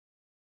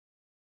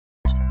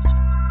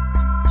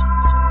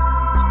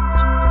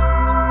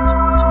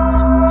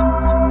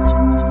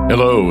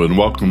Hello and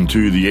welcome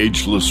to the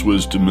Ageless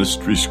Wisdom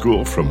Mystery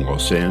School from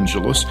Los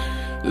Angeles.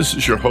 This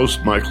is your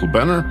host, Michael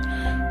Benner.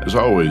 As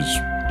always,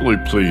 really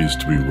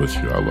pleased to be with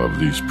you. I love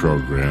these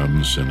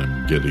programs and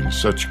I'm getting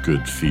such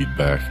good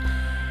feedback.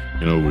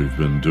 You know, we've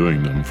been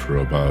doing them for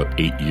about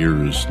 8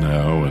 years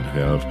now and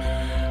have,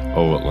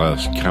 at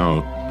last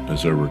count,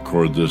 as I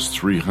record this,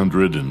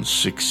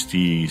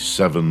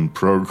 367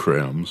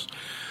 programs,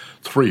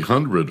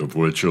 300 of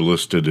which are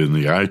listed in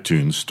the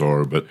iTunes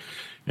store, but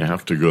you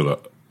have to go to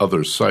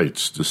other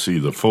sites to see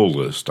the full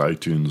list.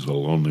 iTunes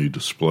will only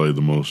display the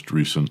most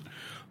recent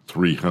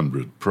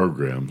 300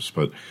 programs.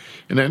 But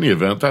in any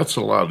event, that's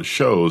a lot of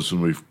shows,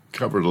 and we've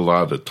covered a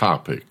lot of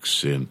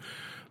topics in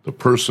the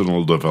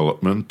personal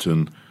development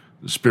and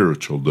the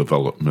spiritual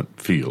development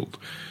field.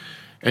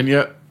 And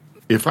yet,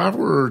 if I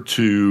were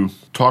to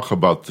talk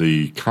about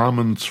the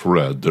common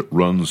thread that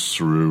runs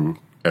through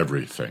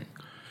everything,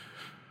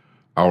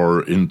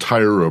 our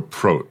entire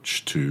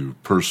approach to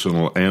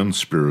personal and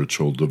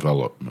spiritual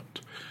development,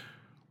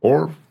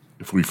 or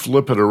if we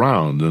flip it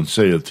around and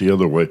say it the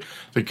other way,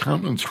 the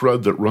common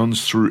thread that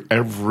runs through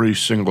every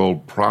single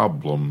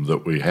problem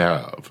that we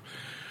have,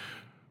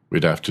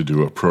 we'd have to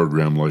do a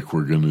program like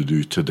we're going to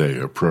do today,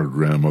 a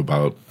program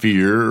about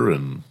fear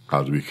and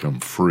how to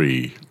become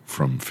free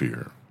from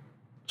fear.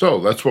 So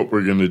that's what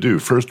we're going to do.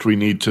 First, we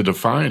need to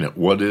define it.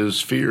 What is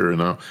fear?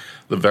 Now,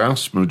 the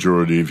vast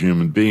majority of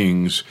human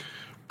beings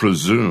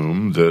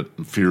presume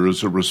that fear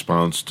is a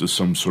response to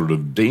some sort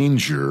of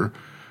danger,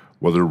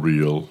 whether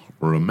real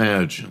or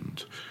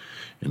imagined.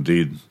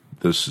 Indeed,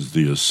 this is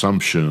the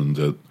assumption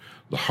that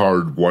the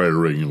hard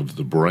wiring of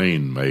the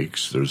brain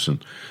makes. There's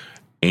an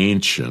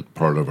ancient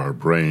part of our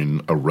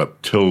brain, a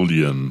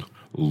reptilian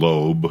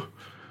lobe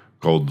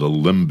called the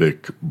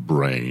limbic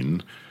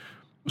brain,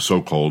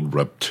 so-called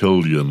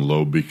reptilian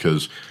lobe,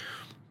 because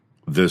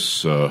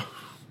this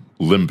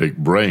limbic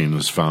brain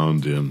is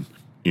found in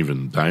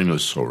even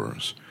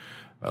dinosaurs,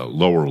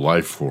 lower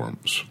life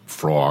forms,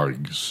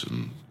 frogs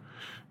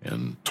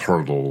and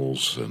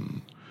turtles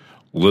and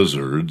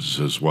lizards,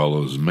 as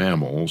well as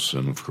mammals,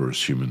 and of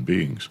course human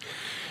beings.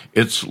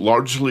 It's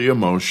largely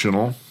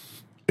emotional.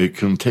 It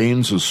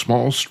contains a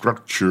small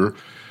structure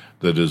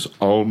that is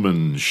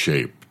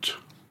almond-shaped,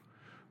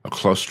 a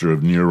cluster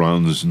of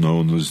neurons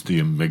known as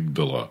the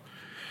amygdala,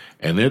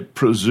 and it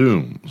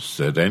presumes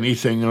that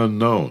anything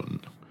unknown,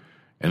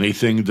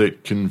 anything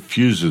that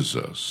confuses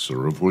us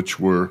or of which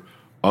we're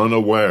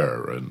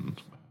unaware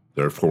and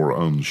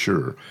therefore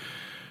unsure,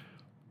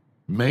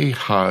 may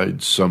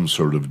hide some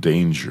sort of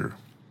danger.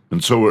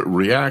 And so it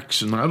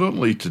reacts not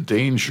only to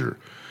danger,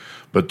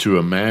 but to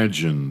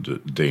imagined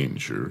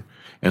danger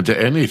and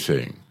to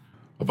anything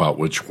about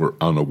which we're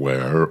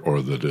unaware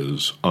or that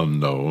is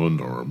unknown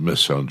or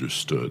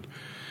misunderstood,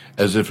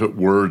 as if it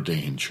were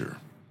danger.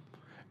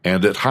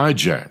 And it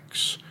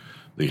hijacks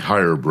the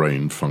higher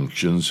brain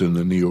functions in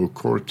the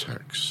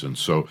neocortex. And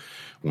so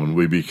when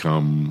we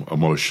become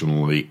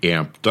emotionally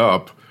amped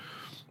up,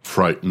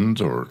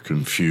 frightened or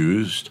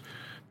confused,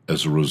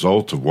 as a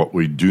result of what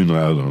we do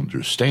not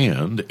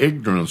understand,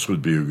 ignorance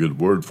would be a good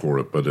word for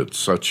it, but it's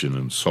such an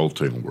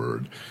insulting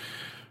word.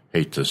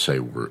 Hate to say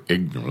we're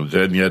ignorant,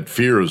 and yet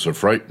fear is a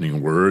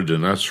frightening word,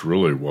 and that's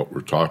really what we're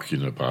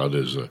talking about,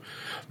 is a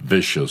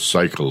vicious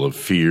cycle of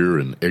fear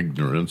and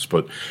ignorance,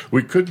 but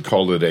we could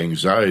call it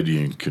anxiety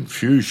and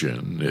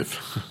confusion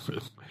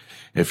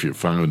if you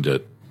found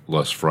it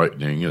less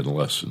frightening and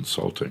less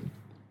insulting.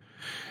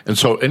 And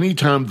so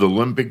anytime the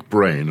limbic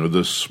brain, or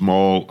the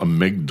small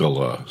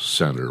amygdala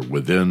center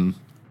within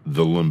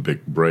the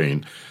limbic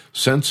brain,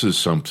 senses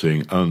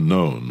something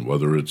unknown,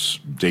 whether it's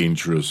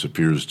dangerous,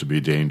 appears to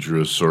be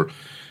dangerous, or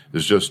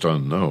is just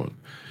unknown,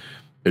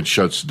 it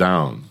shuts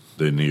down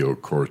the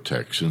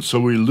neocortex. And so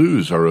we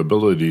lose our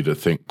ability to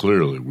think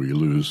clearly. We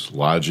lose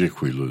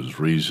logic, we lose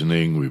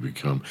reasoning, we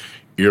become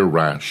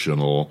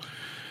irrational,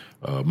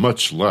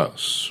 much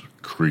less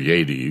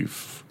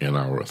creative in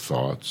our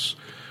thoughts.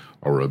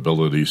 Our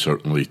ability,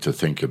 certainly, to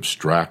think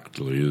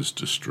abstractly is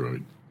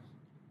destroyed.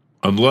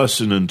 Unless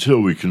and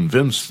until we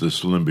convince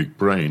this limbic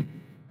brain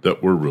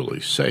that we're really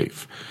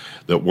safe,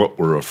 that what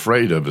we're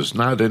afraid of is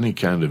not any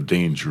kind of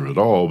danger at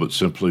all, but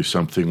simply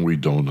something we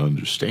don't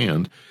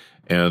understand,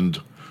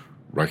 and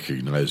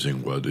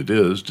recognizing what it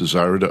is,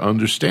 desire to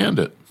understand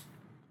it.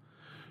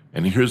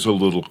 And here's a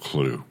little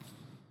clue.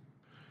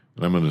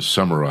 And I'm going to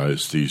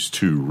summarize these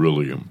two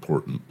really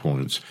important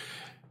points.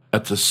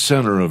 At the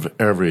center of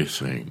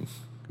everything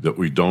that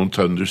we don't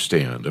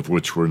understand, of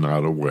which we're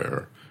not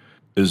aware,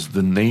 is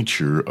the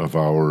nature of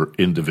our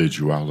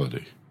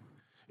individuality.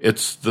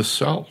 It's the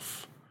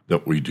self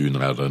that we do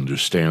not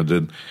understand,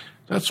 and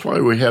that's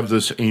why we have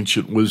this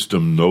ancient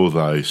wisdom, know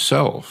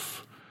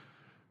thyself,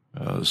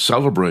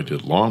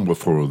 celebrated long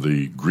before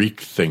the Greek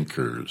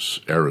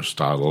thinkers,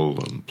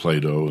 Aristotle and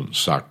Plato and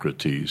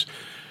Socrates.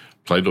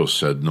 Plato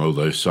said, know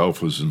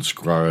thyself was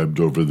inscribed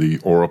over the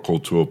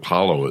oracle to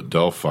Apollo at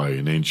Delphi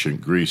in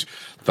ancient Greece,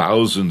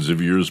 thousands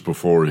of years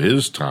before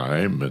his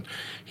time, and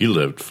he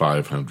lived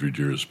 500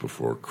 years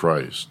before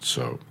Christ.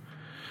 So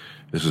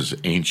This is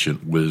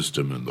ancient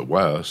wisdom in the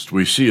West.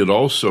 We see it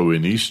also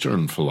in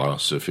Eastern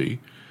philosophy.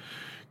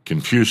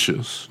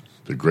 Confucius,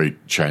 the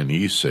great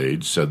Chinese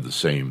sage, said the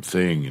same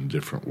thing in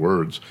different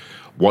words.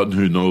 One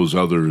who knows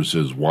others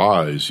is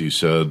wise, he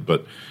said,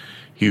 but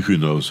he who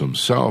knows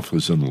himself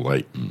is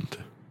enlightened.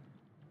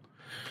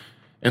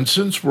 And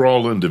since we're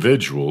all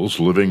individuals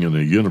living in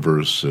a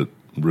universe that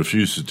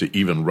refuses to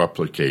even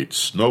replicate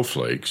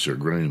snowflakes or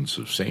grains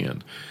of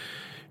sand,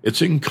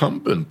 it's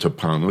incumbent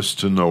upon us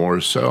to know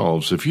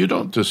ourselves. If you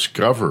don't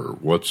discover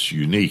what's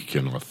unique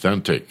and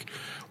authentic,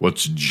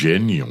 what's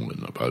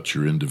genuine about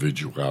your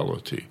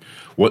individuality,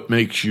 what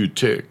makes you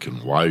tick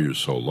and why you're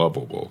so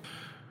lovable,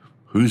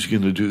 who's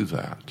going to do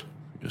that,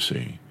 you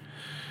see?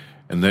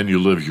 And then you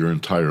live your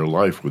entire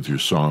life with your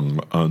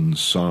song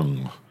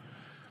unsung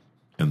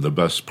and the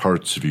best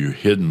parts of you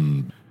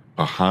hidden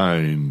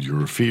behind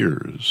your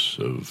fears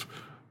of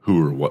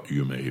who or what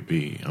you may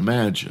be.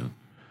 Imagine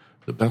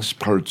the best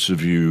parts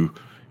of you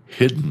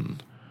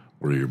hidden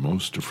where you're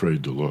most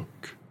afraid to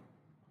look.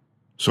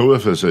 So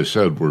if, as I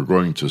said, we're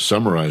going to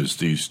summarize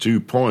these 2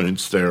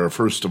 points, they are,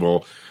 first of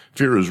all,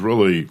 fear is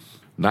really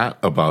not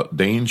about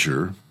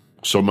danger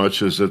so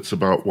much as it's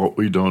about what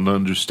we don't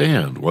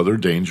understand, whether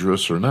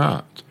dangerous or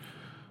not.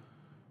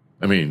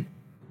 I mean,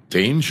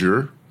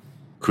 danger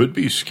could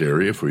be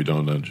scary if we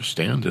don't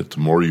understand it. The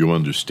more you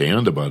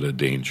understand about a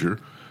danger,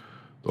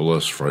 the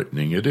less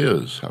frightening it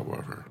is,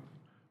 however.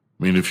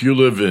 I mean, if you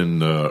live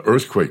in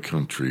earthquake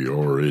country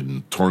or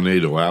in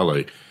Tornado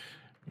Alley,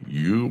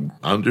 you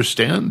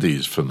understand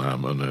these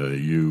phenomena.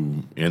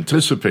 You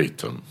anticipate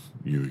them.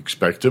 You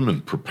expect them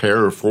and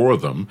prepare for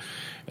them,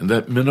 and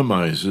that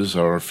minimizes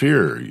our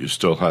fear. You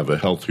still have a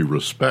healthy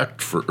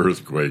respect for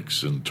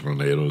earthquakes and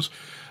tornadoes,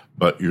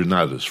 but you're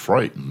not as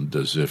frightened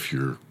as if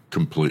you're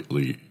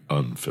completely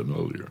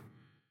unfamiliar.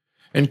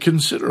 And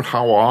consider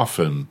how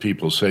often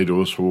people say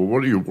to us, well,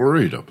 what are you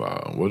worried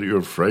about? What are you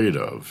afraid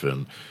of?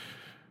 And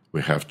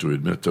we have to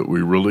admit that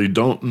we really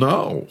don't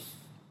know.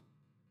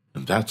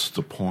 And that's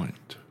the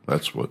point.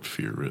 That's what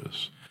fear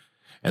is.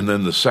 And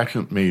then the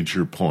second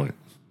major point,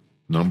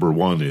 number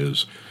 1,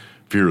 is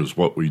fear is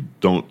what we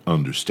don't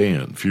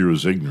understand. Fear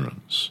is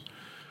ignorance.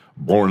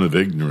 Born of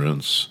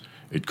ignorance,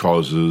 it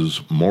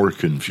causes more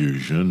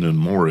confusion and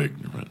more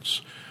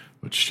ignorance,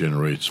 which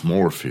generates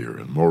more fear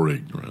and more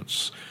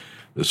ignorance.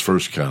 This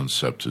first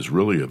concept is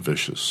really a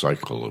vicious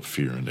cycle of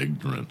fear and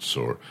ignorance,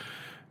 or,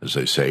 as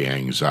they say,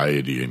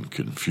 anxiety and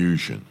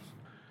confusion.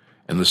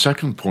 And the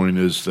second point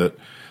is that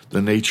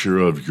the nature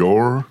of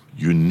your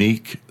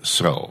unique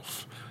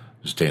self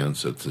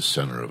stands at the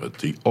center of it,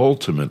 the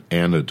ultimate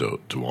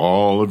antidote to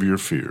all of your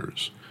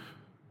fears.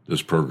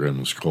 This program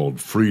is called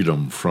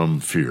Freedom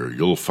from Fear.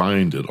 You'll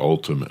find it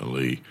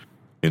ultimately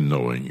in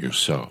knowing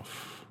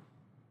yourself.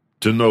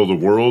 To know the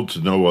world,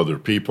 to know other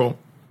people,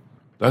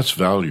 that's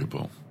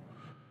valuable.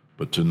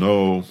 But to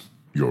know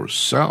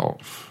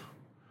yourself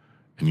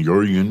and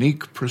your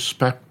unique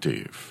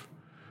perspective,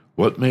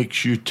 what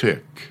makes you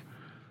tick,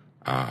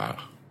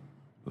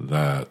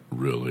 that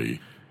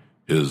really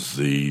is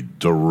the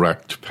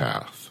direct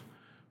path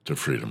to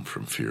freedom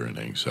from fear and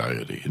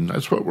anxiety. And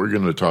that's what we're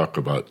going to talk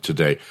about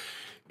today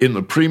in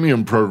the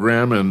premium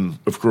program. And,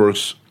 of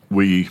course,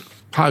 we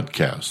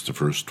podcast the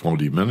first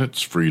 20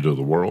 minutes free to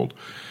the world.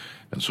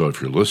 And so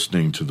if you're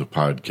listening to the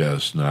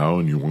podcast now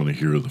and you want to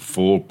hear the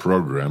full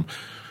program,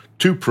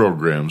 2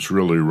 programs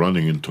really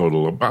running in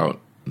total about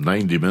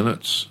 90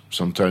 minutes,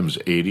 sometimes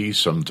 80,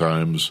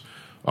 sometimes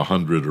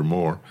 100 or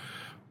more,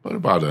 but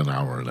about an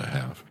hour and a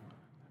half.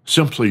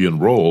 Simply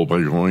enroll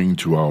by going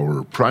to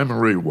our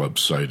primary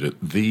website at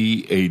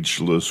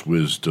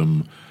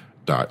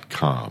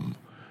theagelesswisdom.com.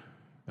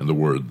 And the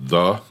word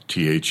the,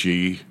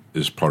 T-H-E,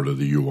 is part of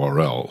the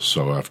URL.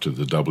 So after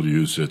the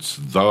W's, it's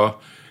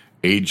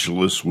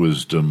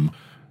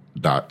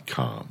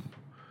theagelesswisdom.com.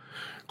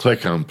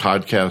 Click on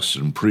Podcasts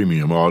and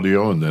Premium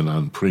Audio, and then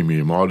on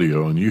Premium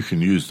Audio, and you can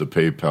use the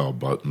PayPal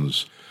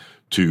buttons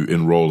to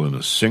enroll in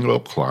a single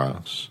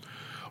class,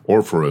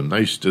 or for a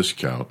nice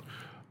discount,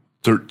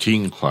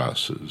 13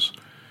 classes.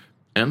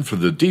 And for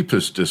the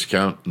deepest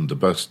discount and the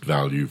best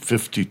value,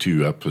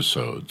 52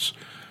 episodes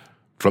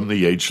from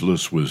the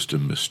Ageless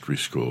Wisdom Mystery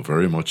School,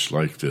 very much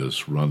like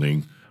this,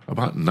 running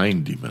about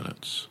 90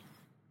 minutes.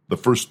 The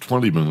first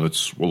 20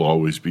 minutes will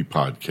always be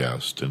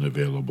podcast and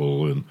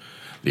available in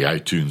the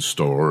iTunes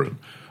Store and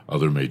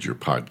other major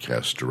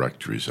podcast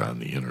directories on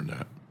the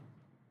internet.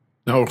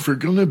 Now, if we're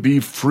going to be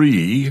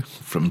free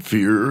from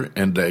fear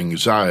and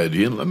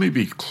anxiety, and let me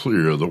be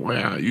clear, the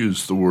way I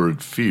use the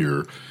word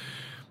fear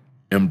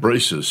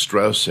embraces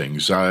stress,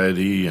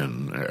 anxiety,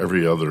 and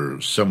every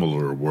other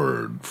similar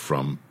word,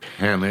 from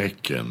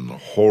panic and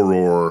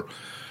horror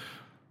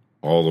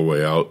all the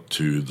way out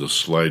to the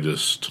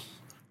slightest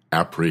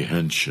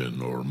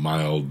apprehension or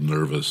mild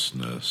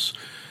nervousness.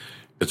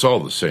 It's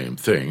all the same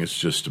thing. It's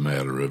just a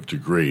matter of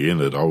degree,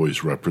 and it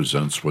always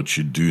represents what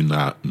you do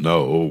not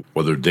know,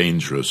 whether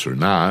dangerous or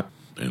not,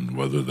 and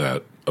whether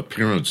that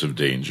appearance of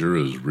danger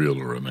is real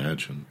or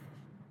imagined.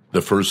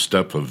 The first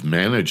step of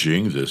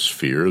managing this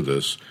fear,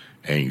 this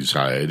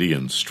anxiety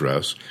and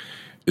stress,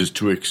 is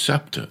to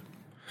accept it.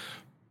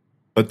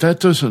 But that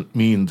doesn't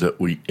mean that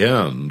we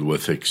end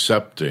with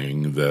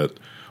accepting that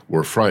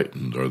we're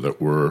frightened or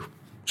that we're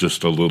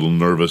just a little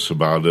nervous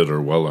about it,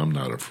 or, well, I'm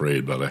not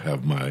afraid, but I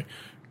have my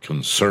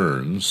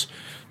concerns.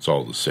 It's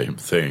all the same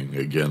thing.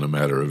 Again, a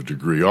matter of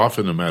degree,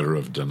 often a matter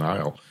of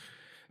denial.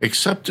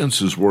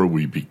 Acceptance is where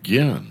we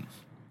begin.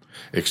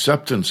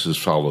 Acceptance is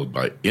followed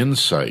by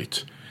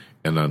insight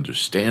and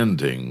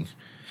understanding,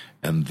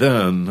 and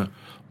then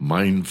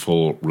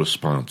mindful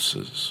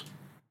responses.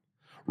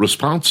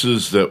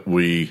 Responses that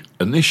we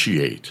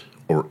initiate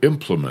or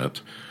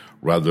implement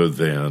rather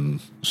than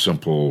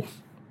simple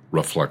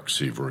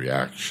reflexive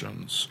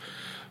reactions.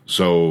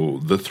 So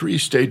the three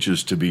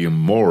stages to be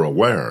more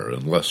aware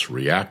and less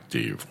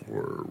reactive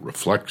or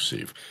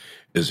reflexive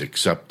is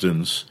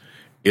acceptance,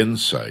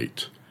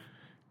 insight,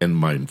 and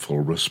mindful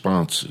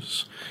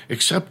responses.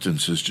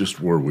 Acceptance is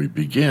just where we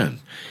begin.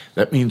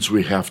 That means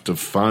we have to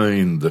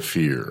find the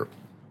fear,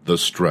 the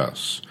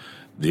stress,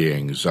 the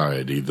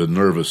anxiety, the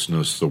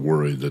nervousness, the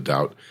worry, the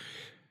doubt.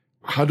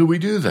 How do we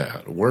do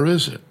that? Where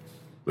is it?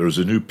 There's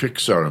a new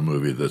Pixar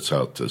movie that's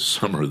out this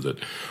summer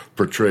that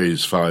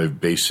portrays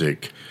 5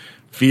 basic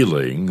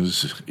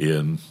feelings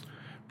in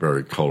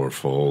very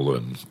colorful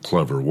and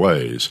clever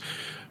ways.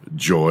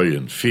 Joy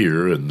and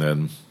fear, and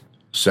then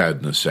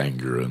sadness,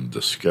 anger, and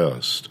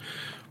disgust.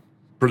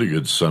 Pretty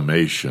good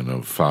summation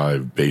of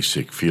 5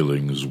 basic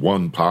feelings.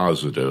 One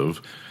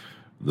positive,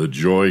 the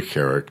joy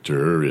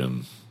character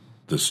in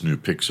this new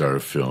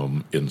Pixar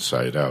film,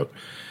 Inside Out,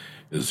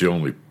 is the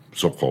only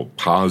so-called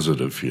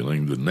positive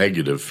feeling. The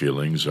negative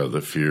feelings are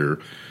the fear,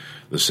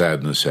 the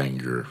sadness,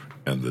 anger,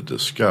 and the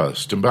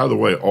disgust. And by the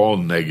way, all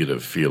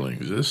negative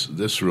feelings,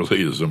 this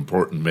really is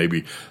important,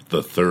 maybe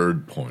the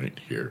third point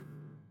here.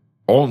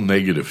 All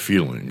negative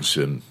feelings,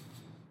 and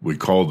we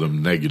call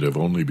them negative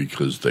only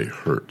because they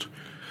hurt,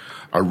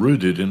 are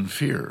rooted in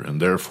fear,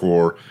 and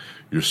therefore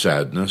your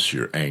sadness,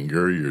 your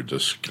anger, your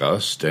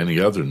disgust, any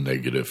other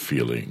negative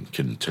feeling,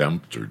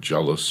 contempt or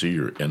jealousy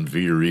or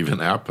envy or even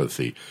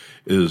apathy,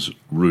 is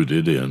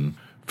rooted in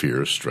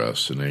fear,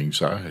 stress, and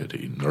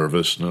anxiety,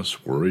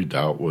 nervousness, worry,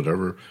 doubt,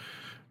 whatever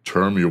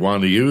term you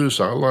want to use.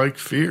 I like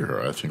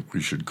fear. I think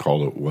we should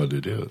call it what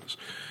it is.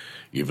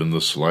 Even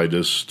the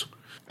slightest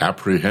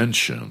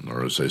apprehension,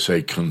 or as they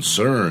say,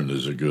 concern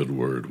is a good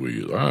word we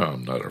use.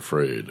 I'm not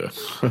afraid.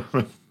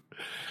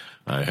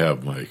 I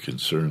have my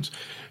concerns.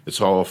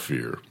 It's all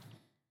fear.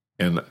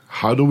 And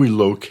how do we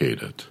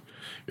locate it,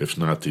 if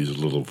not these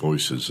little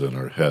voices in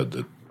our head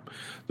that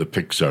the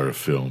Pixar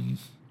film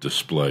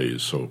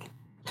displays so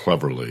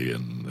cleverly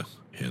in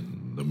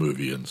the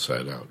movie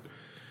Inside Out?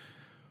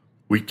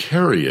 We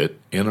carry it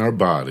in our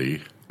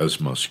body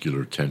as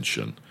muscular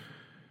tension.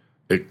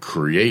 It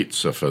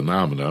creates a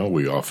phenomena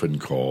we often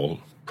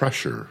call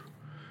pressure.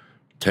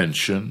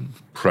 Tension,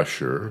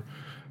 pressure,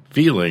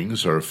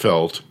 feelings are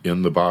felt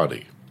in the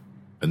body.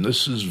 And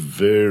this is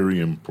very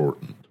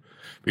important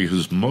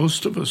because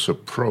most of us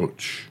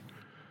approach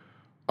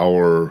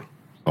our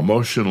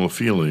emotional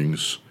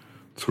feelings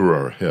through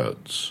our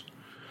heads.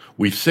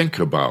 We think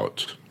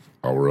about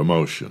our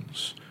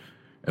emotions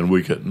and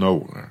we get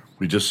nowhere.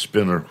 We just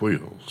spin our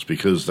wheels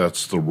because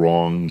that's the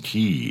wrong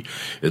key.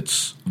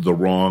 It's the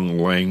wrong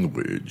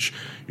language.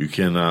 You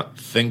cannot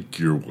think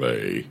your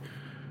way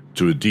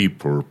to a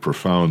deep or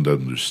profound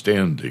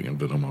understanding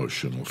of an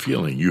emotional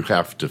feeling. You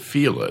have to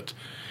feel it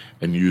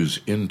and use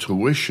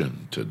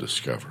intuition to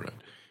discover it.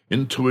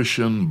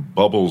 Intuition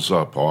bubbles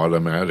up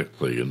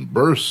automatically and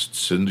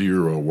bursts into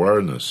your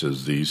awareness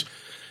as these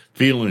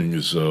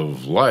feelings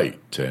of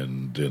light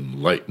and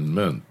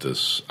enlightenment,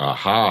 this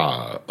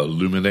aha,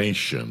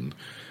 illumination,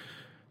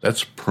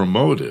 that's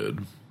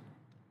promoted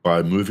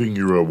by moving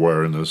your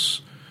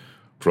awareness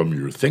from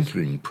your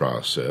thinking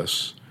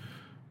process,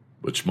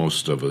 which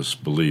most of us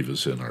believe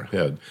is in our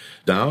head,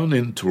 down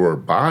into our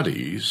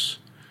bodies,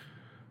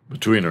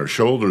 between our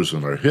shoulders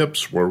and our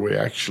hips, where we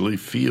actually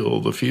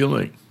feel the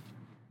feeling.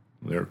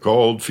 They're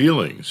called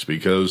feelings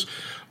because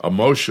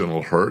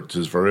emotional hurt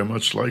is very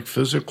much like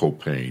physical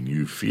pain.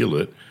 You feel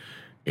it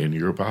in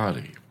your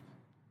body.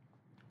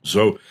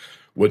 So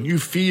when you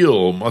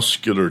feel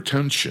muscular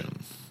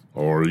tension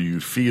or you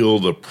feel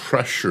the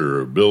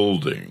pressure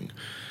building,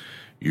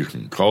 you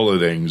can call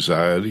it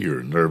anxiety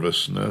or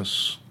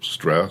nervousness,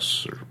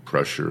 stress or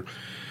pressure,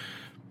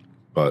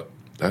 but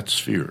that's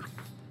fear.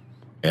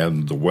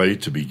 And the way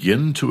to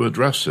begin to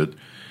address it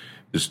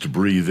is to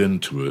breathe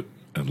into it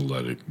and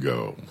let it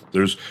go.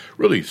 There's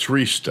really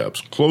 3 steps: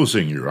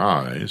 closing your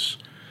eyes,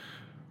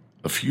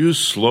 a few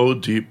slow,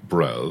 deep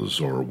breaths,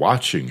 or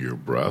watching your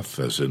breath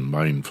as in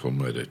mindful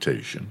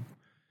meditation,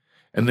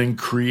 and then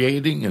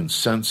creating and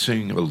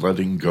sensing a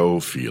letting go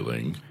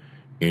feeling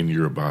in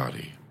your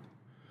body.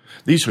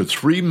 These are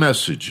 3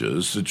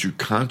 messages that you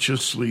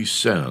consciously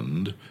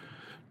send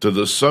to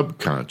the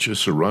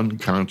subconscious or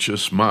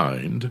unconscious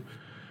mind,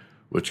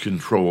 which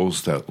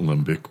controls that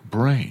limbic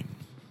brain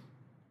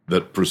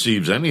that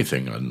perceives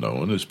anything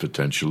unknown as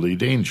potentially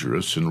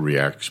dangerous and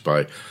reacts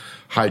by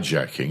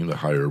hijacking the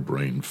higher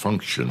brain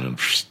function, and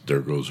there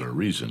goes our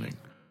reasoning.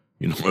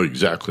 You know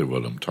exactly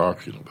what I'm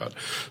talking about.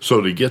 So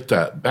to get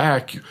that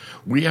back,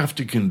 we have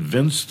to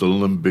convince the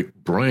limbic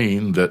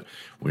brain that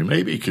we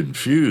may be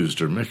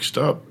confused or mixed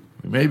up.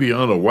 We may be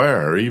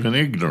unaware, even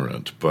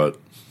ignorant, but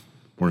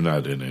we're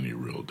not in any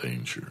real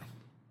danger.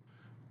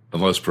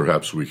 Unless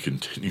perhaps we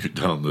continue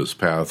down this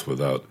path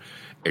without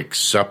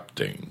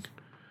accepting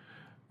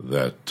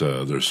that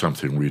there's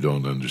something we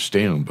don't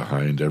understand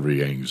behind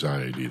every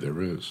anxiety there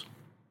is.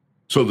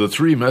 So the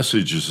three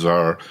messages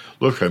are,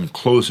 look, I'm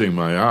closing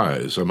my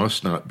eyes. I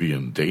must not be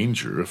in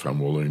danger if I'm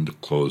willing to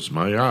close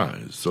my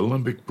eyes. The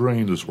limbic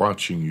brain is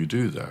watching you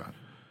do that.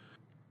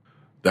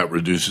 That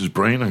reduces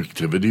brain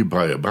activity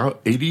by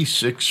about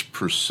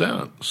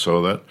 86%.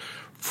 So that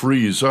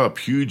frees up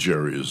huge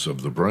areas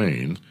of the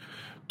brain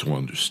to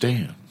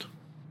understand.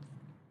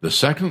 The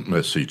second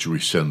message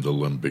we send the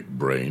limbic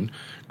brain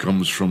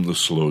comes from the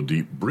slow,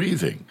 deep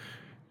breathing.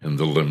 And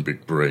the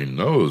limbic brain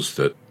knows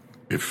that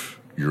if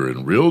you're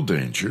in real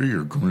danger,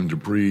 you're going to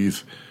breathe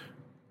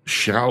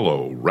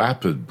shallow,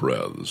 rapid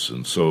breaths.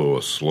 And so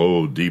a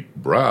slow, deep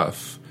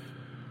breath,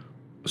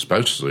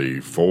 especially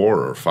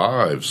 4 or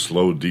 5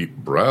 slow, deep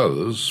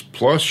breaths,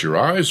 plus your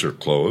eyes are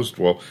closed,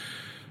 well,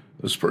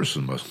 this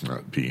person must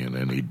not be in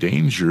any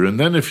danger. And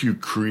then if you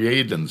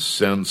create and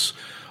sense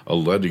a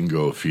letting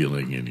go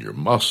feeling in your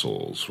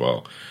muscles,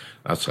 well,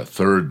 that's a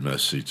third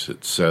message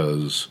that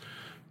says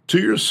to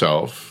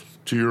yourself,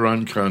 to your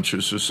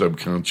unconscious or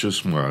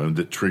subconscious mind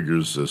that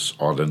triggers this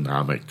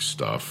autonomic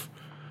stuff,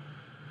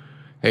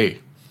 hey,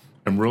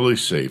 I'm really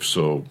safe,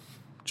 so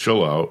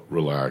chill out,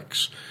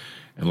 relax,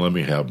 and let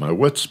me have my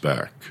wits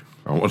back.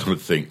 I want to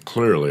think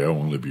clearly. I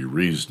want to be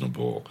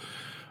reasonable.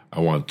 I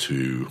want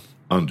to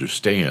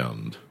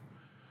understand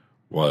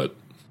what,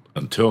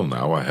 until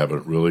now, I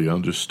haven't really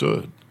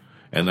understood.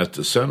 And at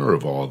the center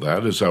of all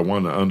that is I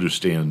want to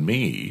understand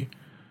me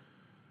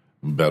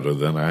better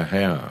than I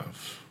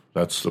have.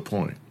 That's the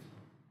point.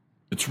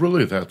 It's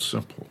really that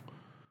simple.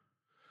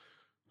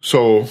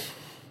 So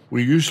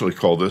we usually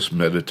call this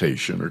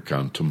meditation or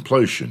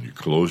contemplation. You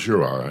close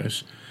your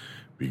eyes,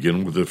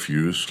 begin with a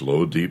few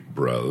slow, deep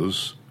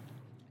breaths,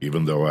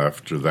 even though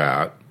after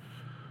that,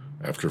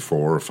 after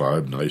 4 or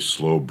 5 nice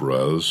slow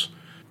breaths,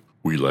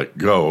 we let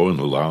go and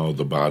allow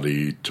the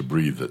body to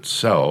breathe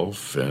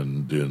itself.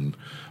 And in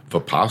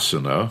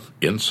Vipassana,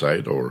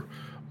 insight or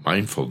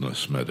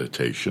mindfulness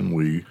meditation,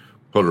 we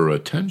put our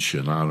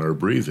attention on our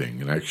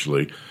breathing and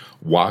actually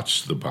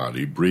watch the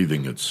body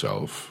breathing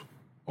itself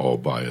all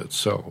by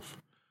itself.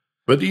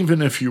 But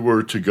even if you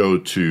were to go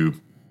to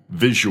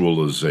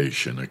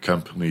visualization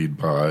accompanied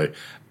by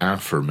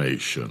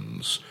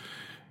affirmations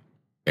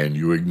and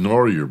you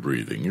ignore your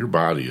breathing, your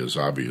body is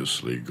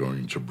obviously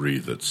going to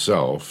breathe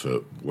itself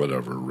at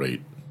whatever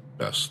rate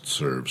best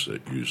serves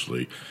it,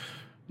 usually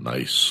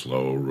nice,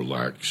 slow,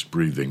 relaxed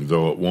breathing,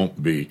 though it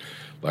won't be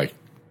like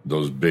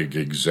those big,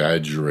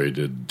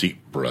 exaggerated, deep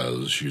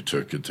breaths you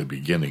took at the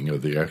beginning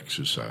of the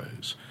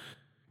exercise.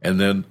 And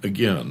then,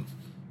 again,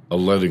 a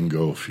letting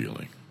go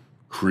feeling.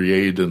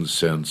 Create and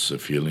sense a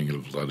feeling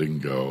of letting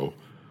go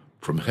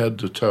from head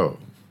to toe.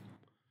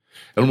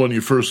 And when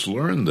you first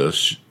learn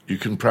this, you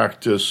can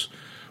practice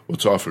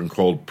what's often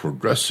called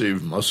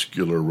progressive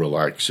muscular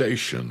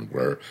relaxation,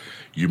 where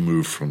you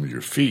move from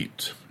your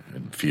feet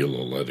and feel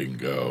a letting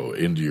go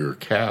into your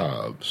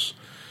calves,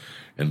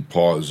 and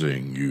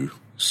pausing, you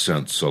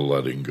sense a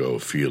letting go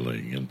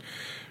feeling, and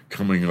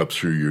coming up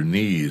through your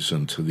knees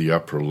into the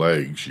upper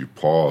legs, you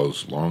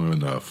pause long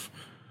enough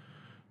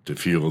to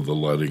feel the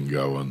letting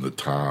go in the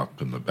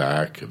top and the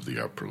back of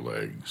the upper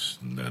legs.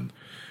 And then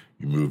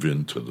you move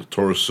into the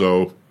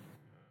torso,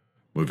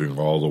 moving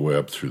all the way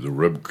up through the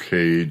rib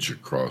cage,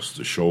 across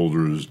the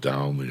shoulders,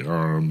 down the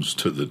arms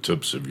to the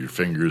tips of your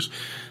fingers,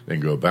 then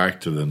go back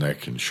to the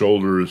neck and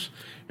shoulders,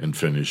 and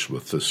finish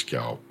with the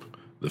scalp,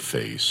 the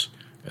face,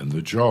 and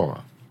the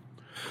jaw.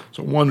 It's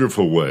a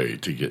wonderful way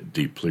to get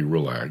deeply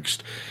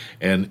relaxed.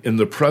 And in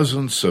the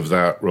presence of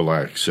that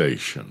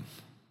relaxation,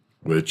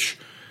 which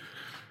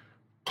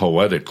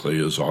poetically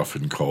is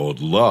often called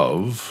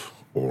love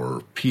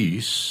or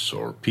peace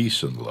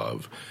and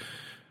love,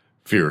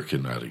 fear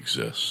cannot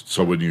exist.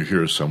 So when you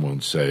hear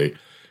someone say,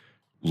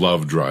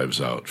 love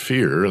drives out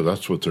fear,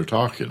 that's what they're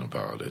talking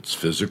about. It's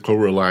physical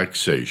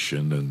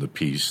relaxation and the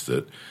peace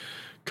that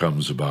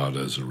comes about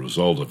as a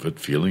result of it,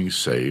 feeling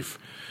safe,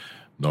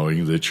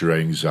 knowing that your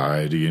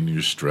anxiety and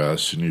your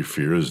stress and your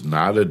fear is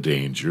not a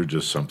danger,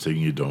 just something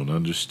you don't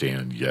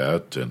understand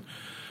yet, and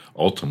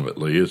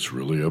ultimately it's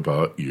really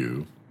about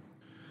you.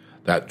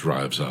 That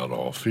drives out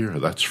all fear.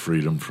 That's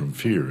freedom from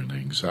fear and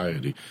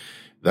anxiety.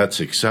 That's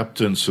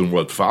acceptance, and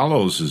what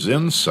follows is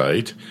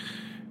insight,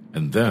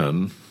 and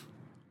then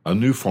a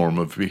new form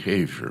of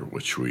behavior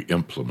which we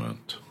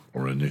implement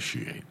or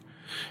initiate.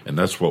 And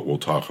that's what we'll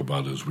talk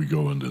about as we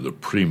go into the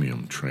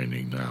premium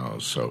training now.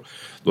 So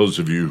those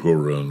of you who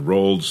are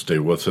enrolled, stay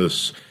with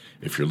us.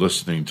 If you're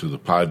listening to the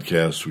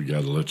podcast, we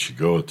got to let you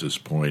go at this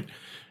point.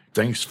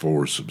 Thanks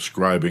for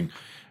subscribing,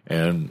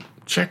 and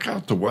check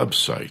out the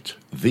website,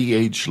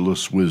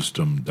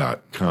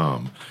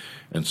 theagelesswisdom.com,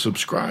 and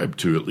subscribe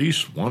to at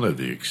least one of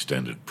the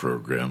extended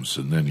programs,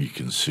 and then you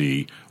can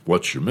see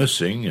what you're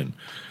missing and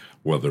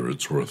whether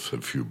it's worth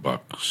a few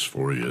bucks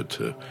for you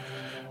to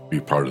be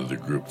part of the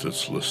group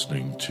that's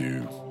listening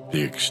to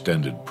the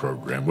extended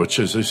program, which,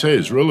 as I say,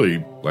 is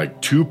really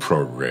like two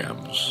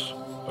programs,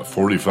 a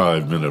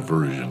 45-minute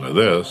version of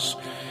this,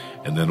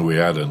 and then we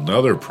add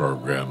another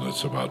program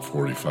that's about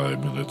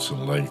 45 minutes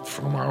in length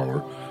from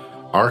our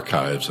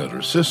archives at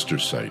our sister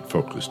site,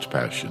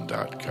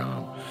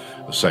 FocusedPassion.com,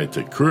 a site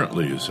that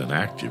currently is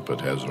inactive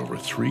but has over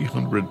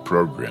 300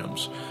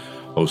 programs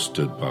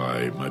hosted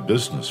by my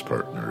business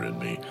partner and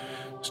me,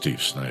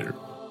 Steve Snyder.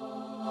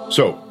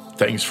 So,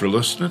 thanks for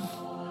listening.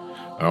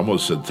 I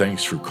almost said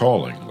thanks for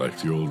calling, like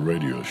the old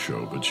radio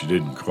show, but you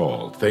didn't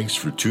call. Thanks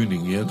for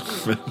tuning in.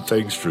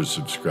 Thanks for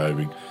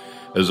subscribing.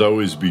 As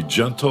always, be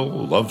gentle,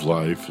 love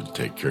life, and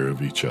take care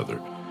of each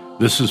other.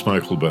 This is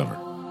Michael Benner.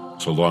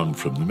 So long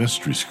from the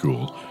Mystery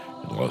School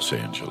in Los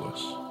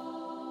Angeles.